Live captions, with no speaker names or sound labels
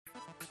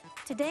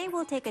Today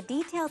we'll take a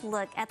detailed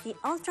look at the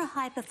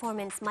ultra-high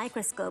performance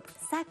microscope,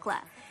 SACLA,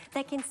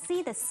 that can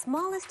see the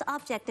smallest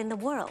object in the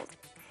world.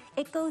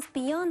 It goes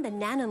beyond the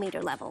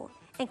nanometer level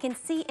and can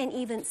see an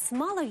even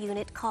smaller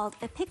unit called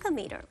a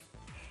picometer.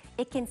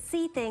 It can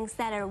see things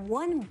that are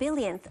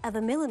 1/1000th of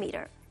a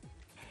millimeter.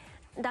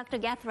 Dr.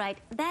 Graphite,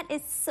 that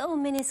is so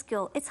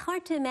minuscule, it's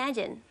hard to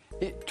imagine.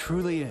 It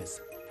truly is.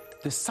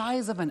 The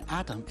size of an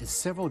atom is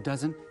several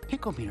dozen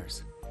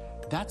picometers.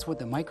 That's what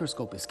the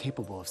microscope is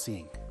capable of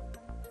seeing.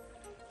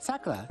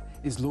 SACLA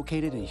is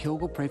located in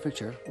Hyogo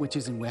Prefecture, which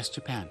is in West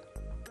Japan.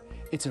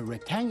 It's a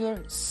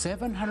rectangular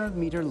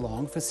 700-meter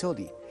long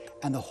facility,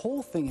 and the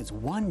whole thing is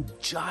one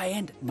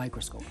giant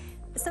microscope.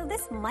 So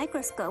this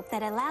microscope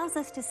that allows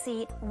us to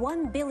see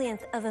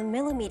 1/1000th of a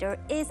millimeter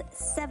is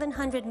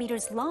 700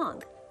 meters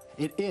long.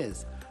 It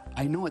is.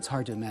 I know it's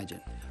hard to imagine.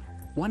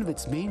 One of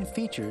its main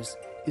features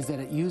is that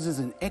it uses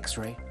an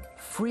X-ray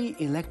free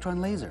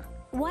electron laser.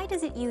 Why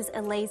does it use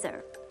a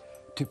laser?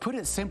 To put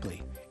it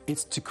simply,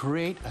 it's to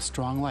create a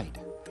strong light.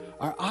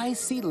 Our eyes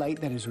see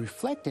light that is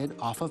reflected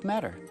off of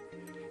matter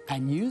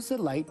and use the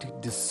light to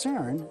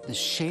discern the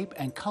shape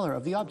and color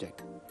of the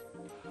object.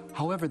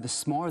 However, the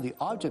smaller the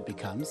object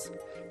becomes,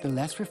 the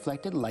less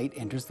reflected light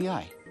enters the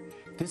eye.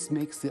 This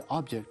makes the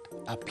object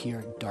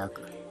appear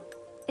darker.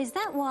 Is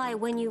that why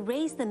when you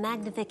raise the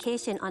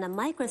magnification on a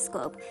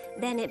microscope,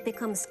 then it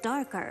becomes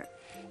darker?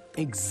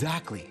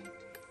 Exactly.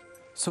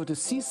 So to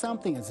see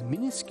something as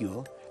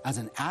minuscule as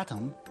an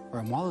atom or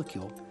a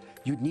molecule,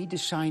 you'd need to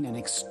shine an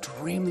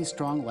extremely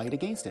strong light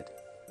against it.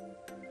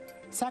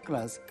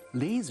 SACLA's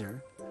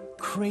laser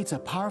creates a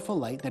powerful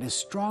light that is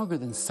stronger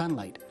than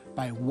sunlight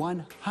by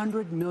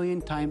 100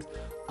 million times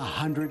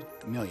 100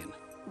 million.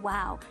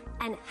 Wow,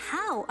 and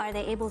how are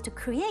they able to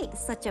create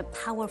such a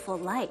powerful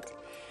light?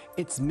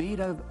 It's made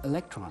of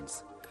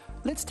electrons.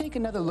 Let's take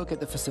another look at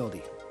the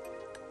facility.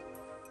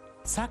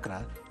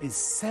 SACLA is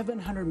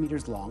 700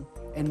 meters long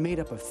and made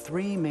up of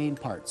 3 main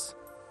parts.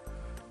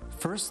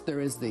 First, there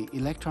is the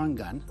electron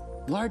gun.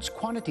 Large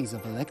quantities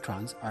of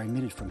electrons are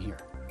emitted from here.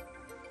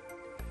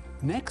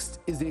 Next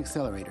is the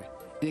accelerator.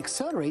 It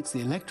accelerates the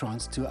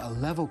electrons to a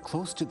level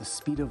close to the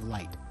speed of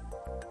light.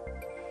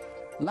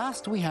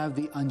 Last, we have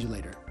the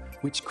undulator,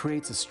 which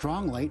creates a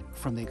strong light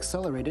from the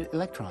accelerated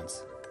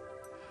electrons.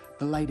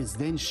 The light is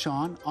then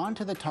shone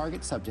onto the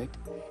target subject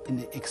in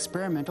the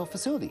experimental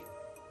facility.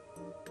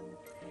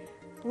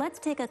 Let's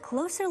take a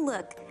closer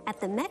look at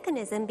the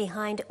mechanism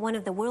behind one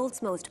of the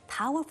world's most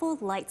powerful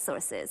light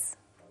sources.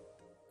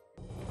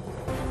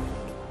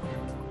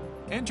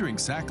 Entering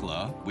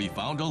SACLA, we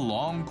found a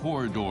long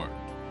corridor.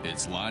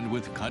 It's lined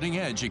with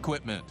cutting-edge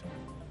equipment.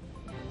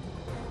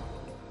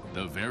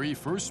 The very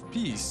first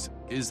piece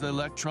is the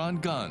electron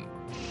gun.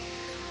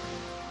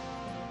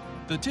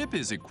 The tip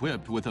is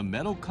equipped with a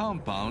metal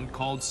compound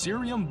called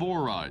Cerium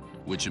boride,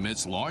 which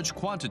emits large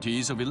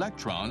quantities of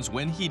electrons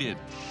when heated.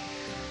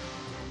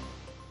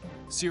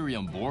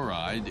 Cerium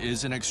boride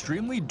is an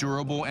extremely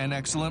durable and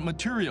excellent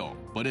material,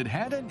 but it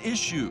had an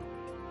issue.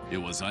 It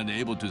was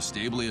unable to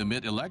stably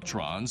emit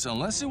electrons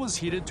unless it was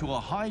heated to a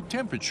high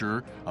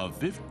temperature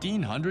of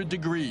 1500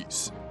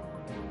 degrees.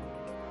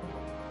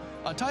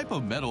 A type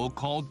of metal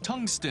called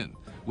tungsten,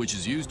 which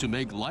is used to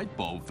make light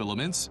bulb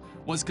filaments,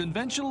 was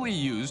conventionally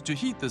used to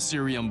heat the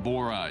cerium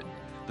boride.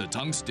 The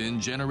tungsten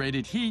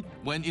generated heat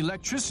when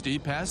electricity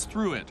passed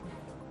through it.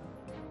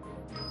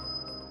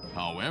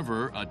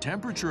 However, a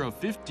temperature of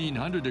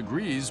 1500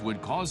 degrees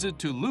would cause it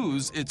to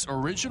lose its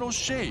original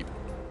shape.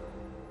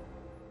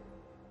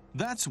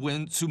 That's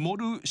when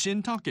Tsumoru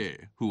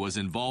Shintake, who was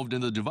involved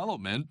in the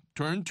development,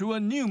 turned to a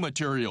new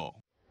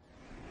material.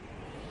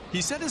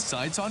 He set his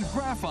sights on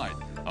graphite,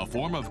 a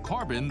form of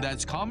carbon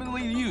that's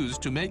commonly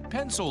used to make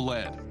pencil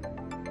lead.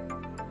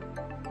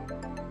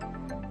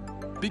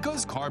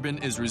 Because carbon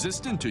is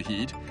resistant to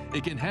heat,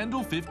 it can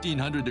handle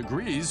 1500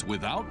 degrees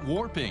without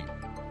warping.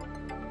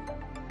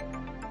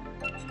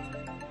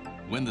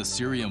 When the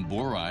cerium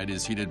boride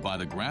is heated by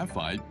the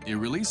graphite, it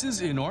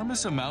releases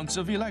enormous amounts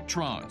of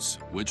electrons,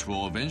 which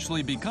will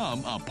eventually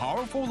become a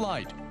powerful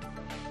light.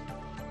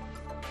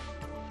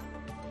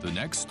 The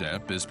next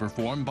step is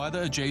performed by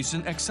the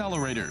adjacent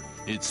accelerator.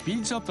 It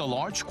speeds up the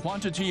large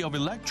quantity of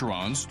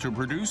electrons to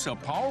produce a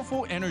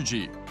powerful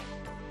energy.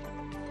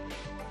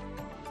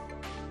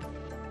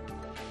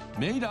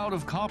 Made out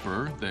of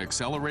copper, the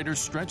accelerator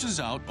stretches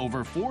out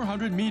over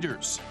 400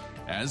 meters.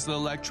 As the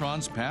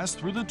electrons pass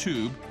through the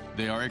tube,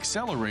 they are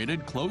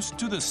accelerated close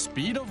to the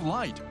speed of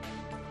light.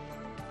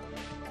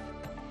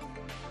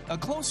 A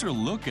closer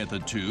look at the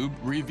tube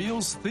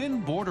reveals thin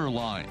border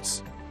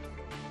lines.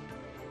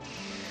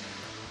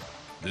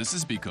 This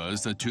is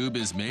because the tube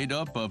is made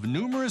up of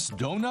numerous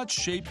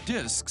donut-shaped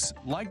discs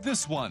like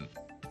this one.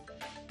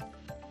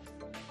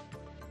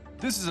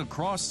 This is a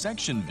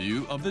cross-section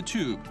view of the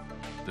tube.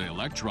 The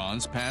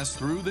electrons pass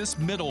through this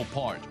middle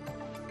part.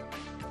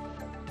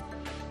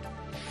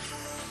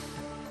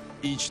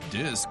 Each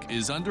disc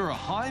is under a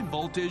high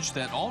voltage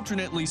that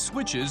alternately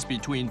switches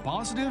between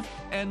positive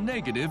and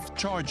negative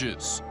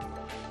charges.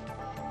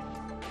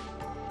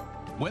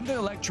 When the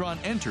electron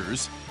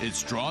enters,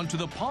 it's drawn to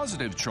the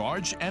positive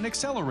charge and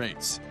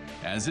accelerates.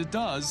 As it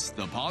does,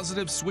 the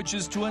positive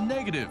switches to a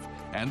negative,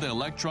 and the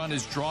electron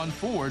is drawn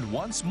forward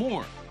once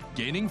more,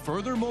 gaining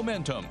further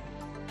momentum.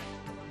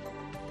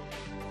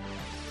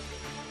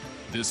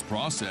 This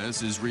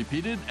process is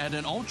repeated at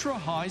an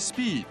ultra-high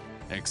speed,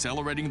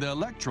 accelerating the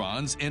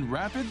electrons in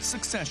rapid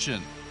succession.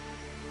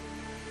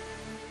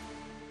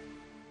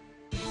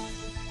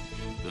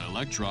 The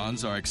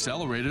electrons are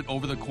accelerated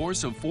over the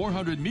course of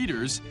 400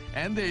 meters,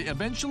 and they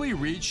eventually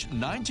reach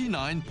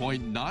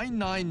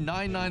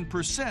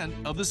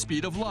 99.9999% of the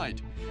speed of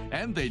light,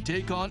 and they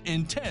take on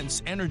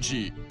intense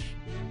energy.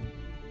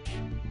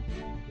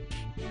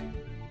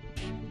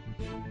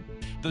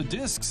 The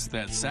disks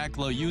that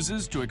SACLA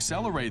uses to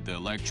accelerate the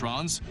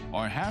electrons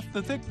are half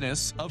the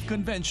thickness of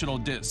conventional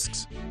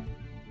disks.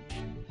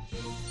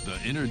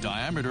 The inner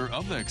diameter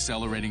of the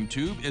accelerating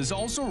tube is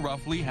also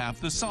roughly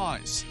half the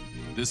size.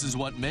 This is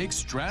what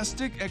makes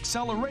drastic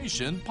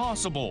acceleration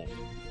possible.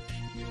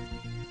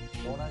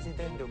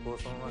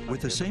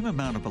 With the same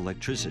amount of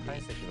electricity,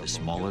 the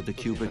smaller the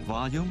cubic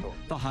volume,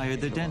 the higher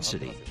the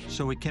density,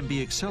 so it can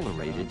be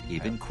accelerated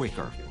even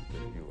quicker.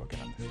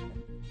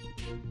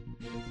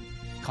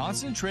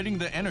 Concentrating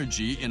the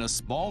energy in a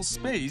small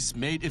space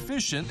made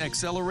efficient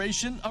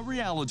acceleration a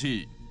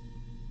reality.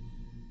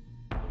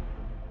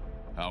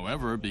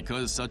 However,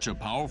 because such a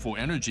powerful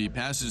energy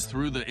passes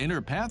through the inner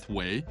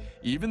pathway,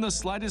 even the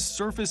slightest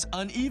surface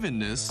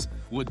unevenness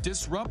would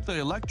disrupt the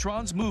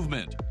electron's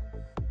movement.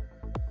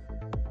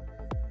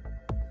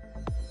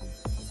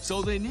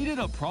 So they needed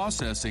a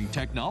processing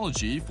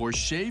technology for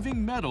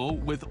shaving metal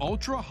with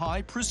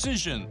ultra-high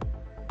precision.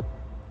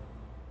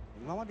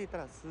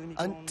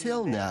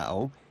 Until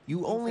now,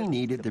 you only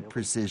needed the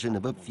precision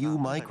of a few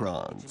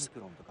microns.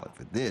 But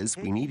for this,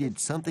 we needed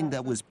something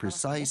that was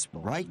precise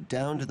right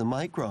down to the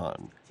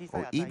micron,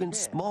 or even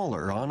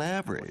smaller on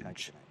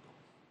average.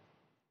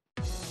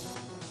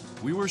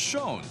 We were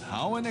shown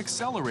how an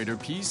accelerator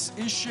piece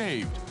is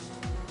shaved.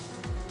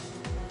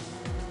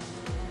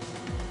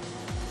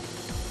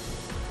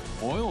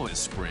 Oil is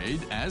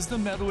sprayed as the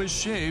metal is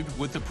shaved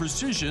with the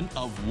precision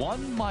of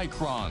 1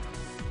 micron.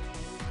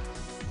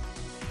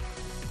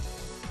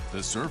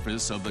 The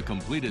surface of the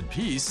completed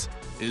piece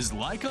is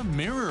like a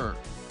mirror.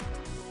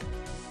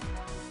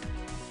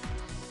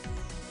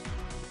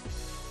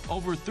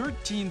 Over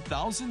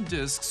 13,000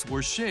 discs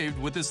were shaved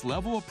with this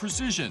level of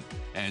precision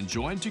and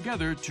joined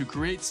together to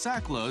create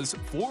SACLA's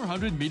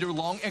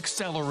 400-meter-long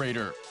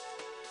accelerator.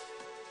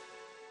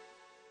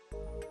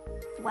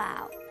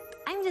 Wow.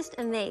 I'm just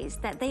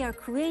amazed that they are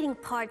creating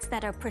parts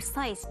that are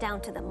precise down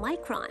to the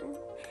micron.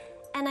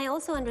 And I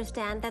also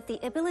understand that the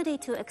ability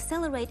to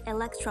accelerate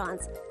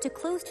electrons to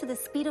close to the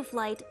speed of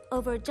light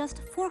over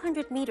just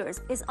 400 meters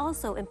is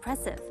also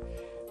impressive.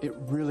 It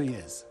really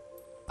is.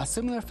 A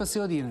similar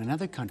facility in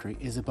another country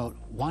is about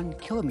 1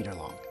 kilometer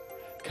long.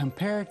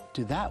 Compared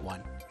to that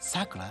one,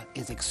 SACLA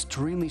is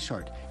extremely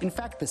short. In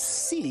fact, the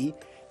C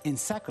in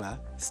SACLA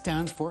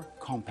stands for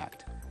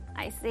compact.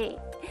 I see.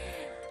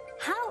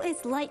 How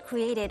is light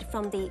created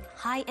from the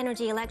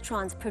high-energy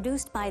electrons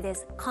produced by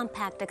this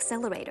compact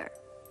accelerator?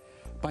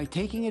 By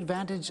taking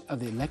advantage of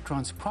the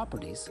electron's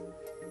properties,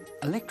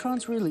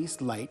 electrons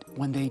release light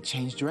when they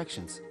change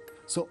directions.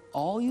 So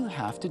all you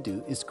have to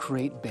do is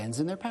create bends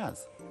in their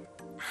paths.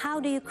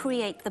 How do you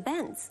create the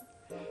bends?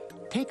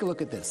 Take a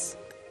look at this.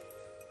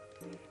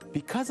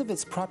 Because of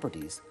its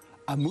properties,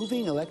 a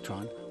moving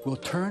electron will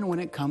turn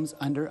when it comes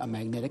under a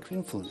magnetic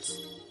influence.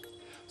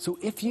 So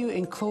if you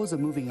enclose a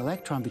moving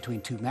electron between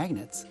two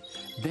magnets,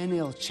 then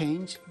it'll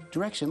change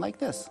direction like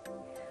this.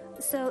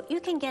 So you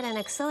can get an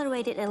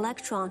accelerated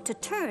electron to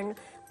turn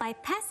by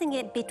passing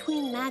it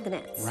between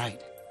magnets.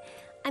 Right.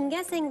 I'm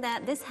guessing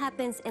that this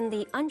happens in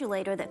the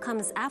undulator that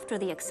comes after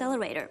the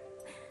accelerator.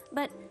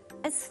 But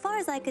as far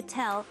as I could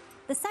tell,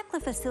 the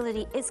SACLA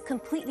facility is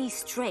completely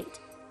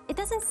straight. It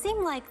doesn't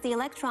seem like the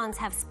electrons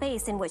have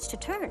space in which to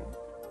turn.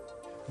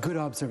 Good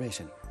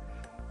observation.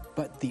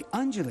 But the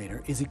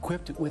undulator is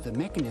equipped with a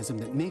mechanism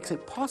that makes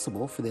it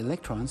possible for the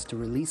electrons to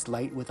release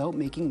light without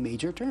making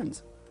major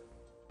turns.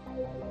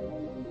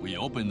 We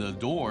open the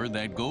door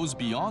that goes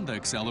beyond the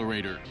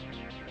accelerator.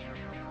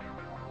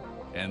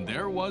 And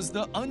there was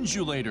the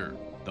undulator,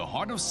 the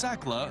heart of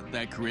SACLA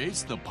that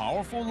creates the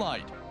powerful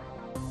light.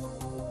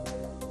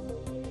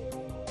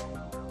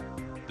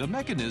 The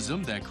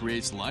mechanism that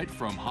creates light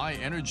from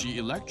high-energy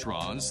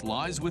electrons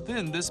lies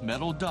within this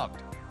metal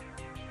duct.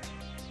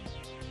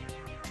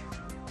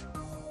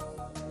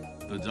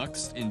 The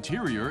duct's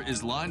interior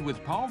is lined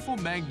with powerful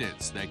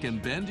magnets that can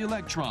bend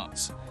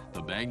electrons.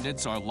 The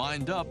magnets are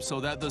lined up so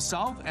that the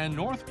south and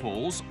north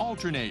poles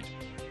alternate.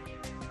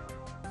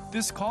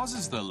 This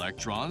causes the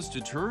electrons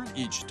to turn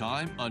each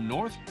time a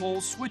north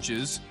pole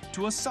switches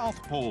to a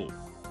south pole.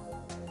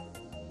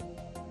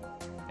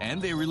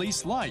 And they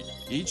release light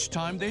each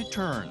time they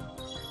turn.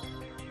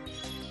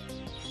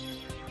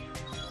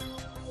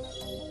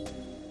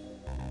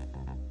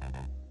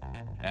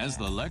 As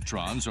the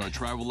electrons are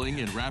traveling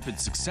in rapid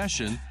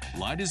succession,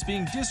 light is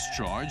being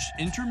discharged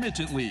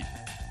intermittently.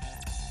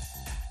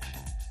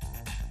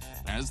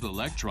 As the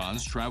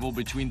electrons travel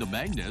between the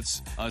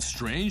magnets, a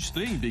strange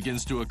thing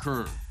begins to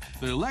occur.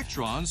 The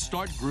electrons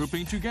start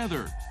grouping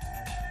together.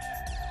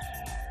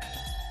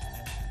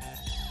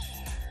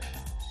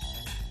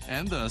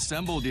 And the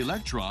assembled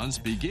electrons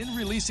begin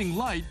releasing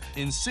light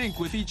in sync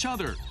with each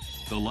other.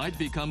 The light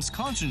becomes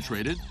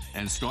concentrated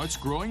and starts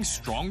growing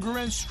stronger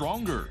and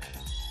stronger.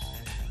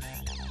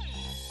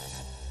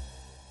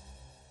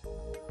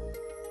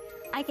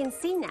 I can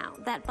see now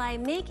that by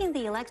making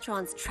the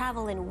electrons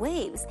travel in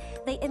waves,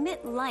 they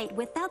emit light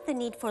without the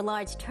need for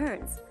large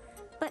turns.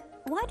 But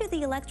why do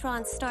the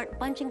electrons start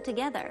bunching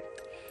together?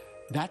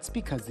 That's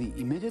because the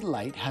emitted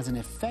light has an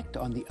effect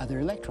on the other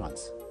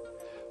electrons.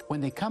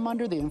 When they come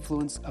under the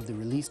influence of the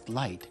released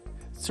light,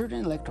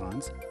 certain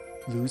electrons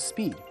lose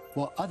speed,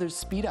 while others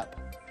speed up.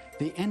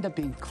 They end up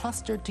being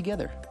clustered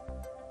together.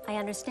 I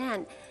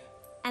understand.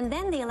 And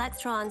then the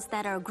electrons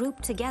that are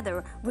grouped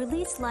together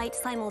release light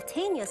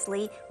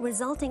simultaneously,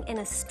 resulting in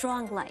a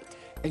strong light.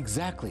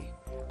 Exactly.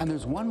 And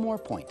there's one more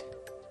point.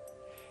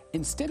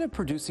 Instead of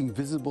producing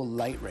visible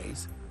light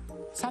rays,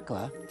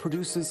 SACLA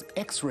produces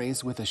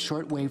X-rays with a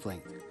short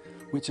wavelength,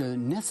 which are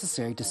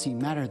necessary to see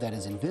matter that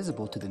is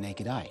invisible to the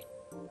naked eye.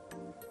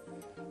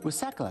 With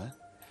SACLA,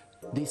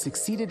 they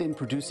succeeded in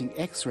producing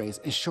X-rays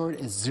as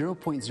short as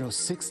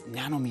 0.06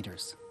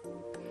 nanometers.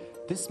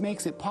 This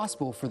makes it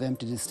possible for them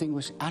to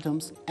distinguish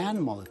atoms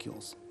and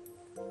molecules.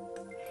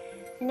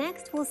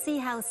 Next, we'll see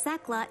how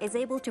SACLA is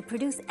able to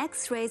produce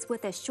X-rays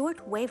with a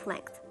short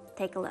wavelength.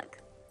 Take a look.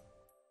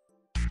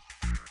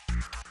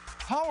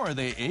 How are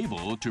they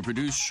able to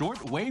produce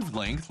short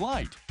wavelength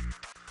light?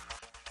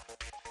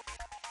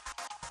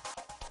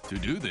 To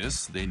do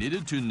this, they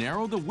needed to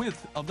narrow the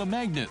width of the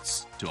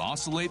magnets to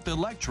oscillate the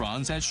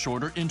electrons at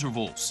shorter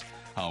intervals.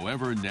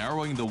 However,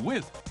 narrowing the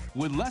width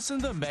would lessen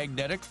the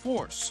magnetic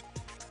force.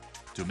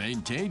 To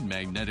maintain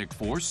magnetic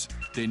force,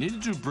 they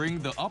needed to bring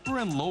the upper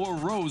and lower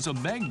rows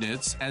of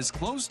magnets as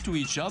close to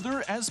each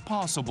other as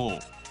possible.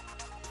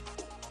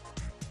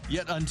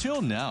 Yet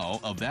until now,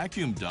 a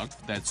vacuum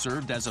duct that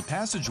served as a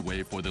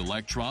passageway for the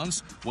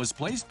electrons was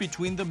placed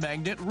between the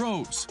magnet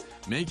rows,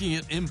 making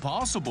it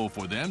impossible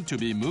for them to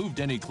be moved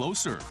any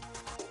closer.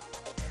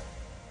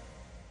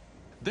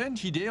 Then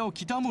Hideo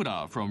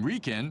Kitamura from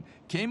Riken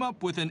came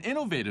up with an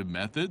innovative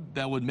method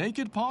that would make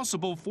it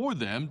possible for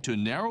them to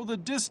narrow the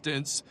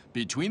distance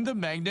between the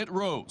magnet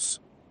rows.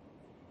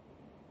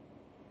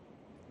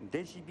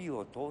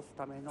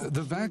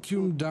 The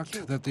vacuum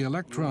duct that the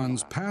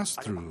electrons pass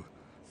through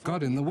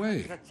got in the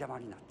way.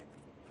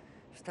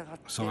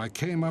 So I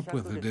came up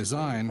with a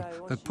design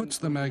that puts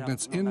the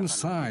magnets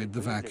inside the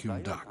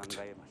vacuum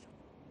duct.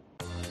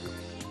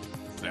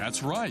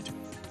 That's right.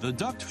 The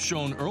duct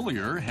shown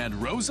earlier had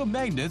rows of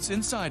magnets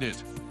inside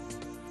it.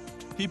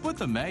 He put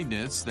the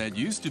magnets that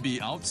used to be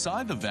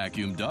outside the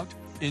vacuum duct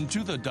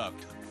into the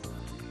duct.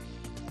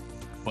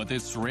 But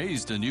this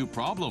raised a new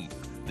problem.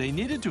 They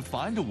needed to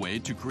find a way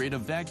to create a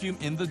vacuum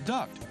in the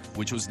duct,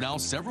 which was now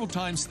several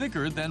times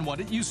thicker than what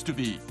it used to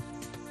be.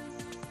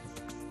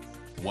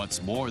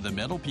 What's more, the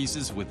metal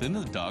pieces within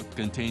the duct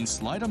contained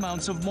slight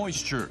amounts of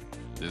moisture.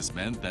 This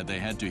meant that they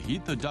had to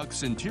heat the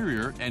duct's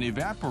interior and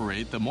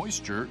evaporate the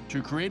moisture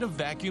to create a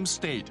vacuum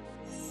state.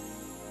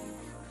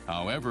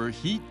 However,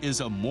 heat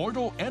is a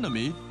mortal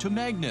enemy to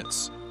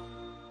magnets.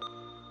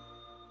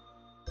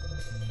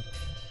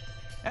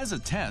 As a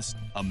test,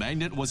 a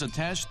magnet was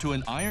attached to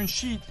an iron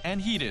sheet and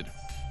heated.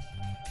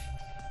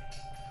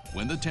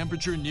 When the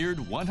temperature neared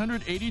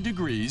 180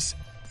 degrees,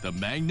 the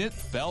magnet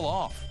fell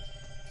off.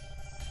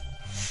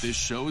 This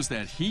shows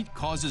that heat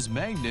causes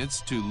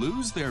magnets to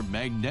lose their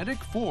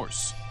magnetic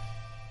force.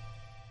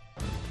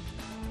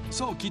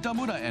 So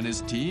Kitamura and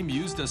his team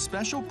used a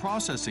special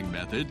processing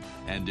method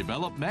and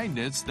developed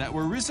magnets that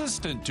were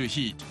resistant to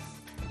heat.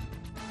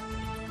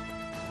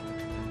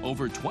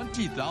 Over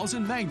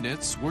 20,000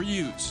 magnets were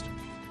used.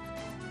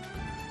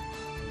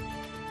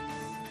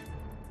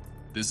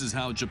 This is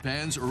how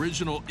Japan's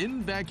original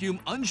in-vacuum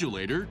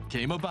undulator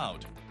came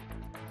about.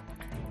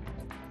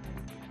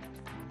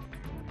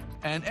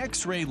 An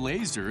X-ray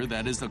laser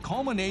that is the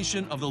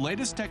culmination of the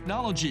latest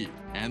technology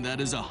and that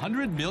is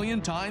 100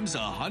 million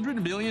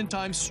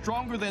times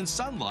stronger than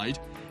sunlight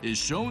is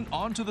shown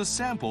onto the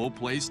sample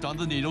placed on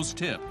the needle's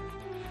tip.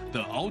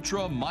 The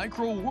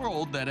ultra-micro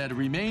world that had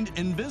remained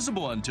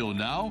invisible until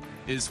now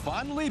is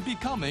finally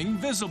becoming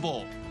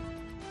visible.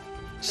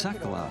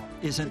 SACLA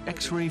is an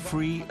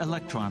X-ray-free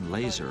electron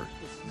laser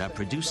that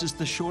produces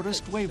the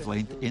shortest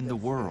wavelength in the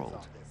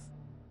world.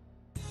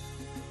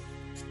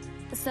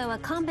 So a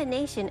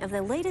combination of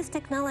the latest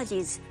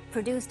technologies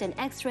produced an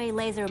X-ray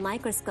laser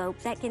microscope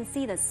that can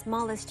see the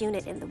smallest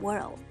unit in the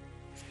world.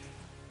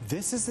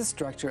 This is the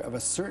structure of a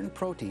certain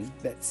protein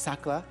that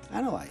SACLA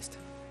analyzed.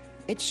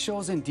 It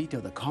shows in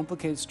detail the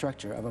complicated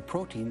structure of a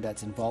protein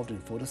that's involved in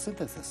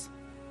photosynthesis.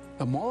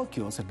 The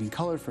molecules have been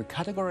colored for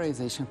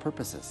categorization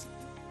purposes.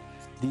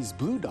 These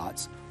blue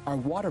dots are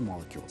water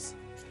molecules.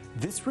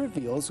 This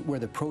reveals where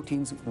the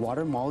protein's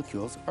water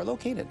molecules are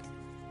located.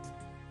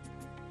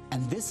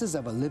 And this is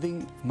of a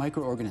living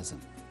microorganism.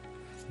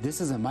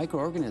 This is a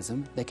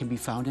microorganism that can be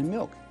found in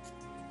milk,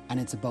 and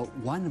it's about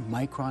 1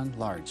 micron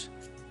large.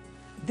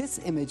 This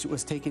image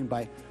was taken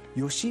by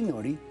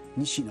Yoshinori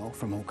Nishino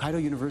from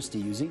Hokkaido University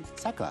using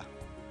SACLA.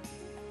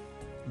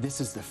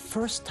 This is the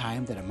first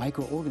time that a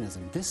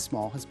microorganism this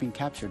small has been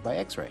captured by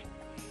X-ray.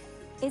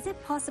 Is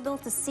it possible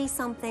to see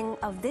something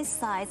of this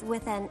size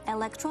with an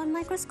electron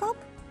microscope?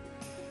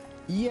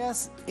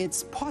 Yes,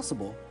 it's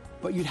possible,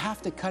 but you'd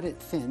have to cut it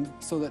thin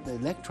so that the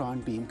electron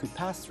beam could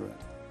pass through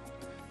it.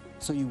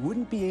 So you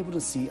wouldn't be able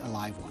to see a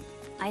live one.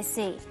 I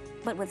see.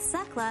 But with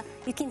SACLA,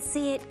 you can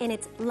see it in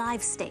its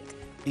live state.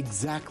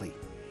 Exactly.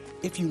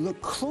 If you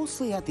look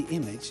closely at the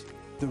image,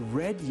 the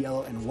red,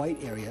 yellow, and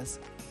white areas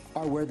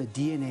are where the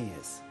DNA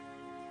is.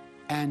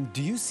 And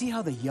do you see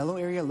how the yellow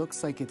area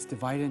looks like it's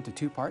divided into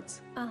 2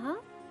 parts? Uh-huh.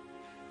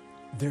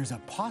 There's a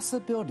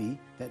possibility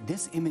that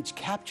this image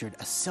captured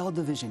a cell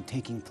division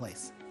taking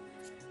place.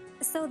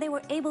 So they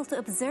were able to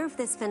observe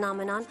this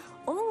phenomenon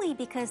only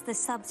because the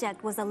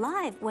subject was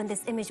alive when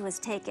this image was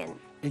taken.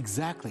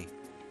 Exactly.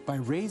 By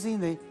raising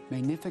the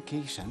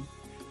magnification,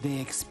 they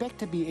expect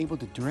to be able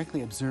to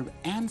directly observe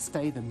and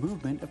study the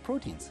movement of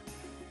proteins.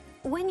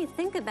 When you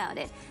think about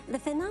it, the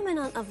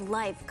phenomenon of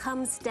life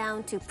comes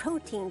down to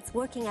proteins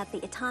working at the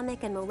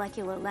atomic and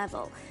molecular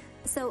level.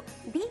 So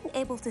being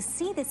able to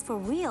see this for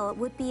real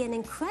would be an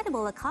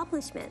incredible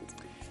accomplishment.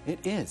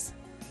 It is.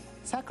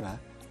 SACLA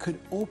could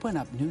open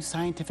up new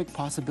scientific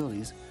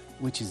possibilities,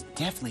 which is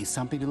definitely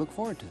something to look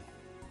forward to.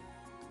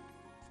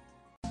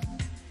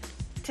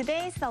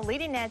 Today's the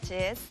leading edge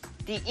is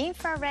the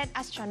infrared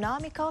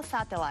astronomical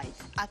satellite,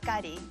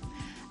 ACARI.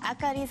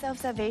 ACARI's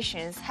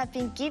observations have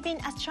been giving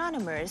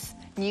astronomers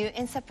new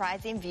and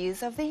surprising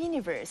views of the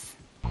universe.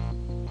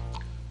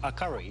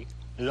 ACARI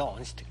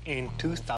launched in 2000.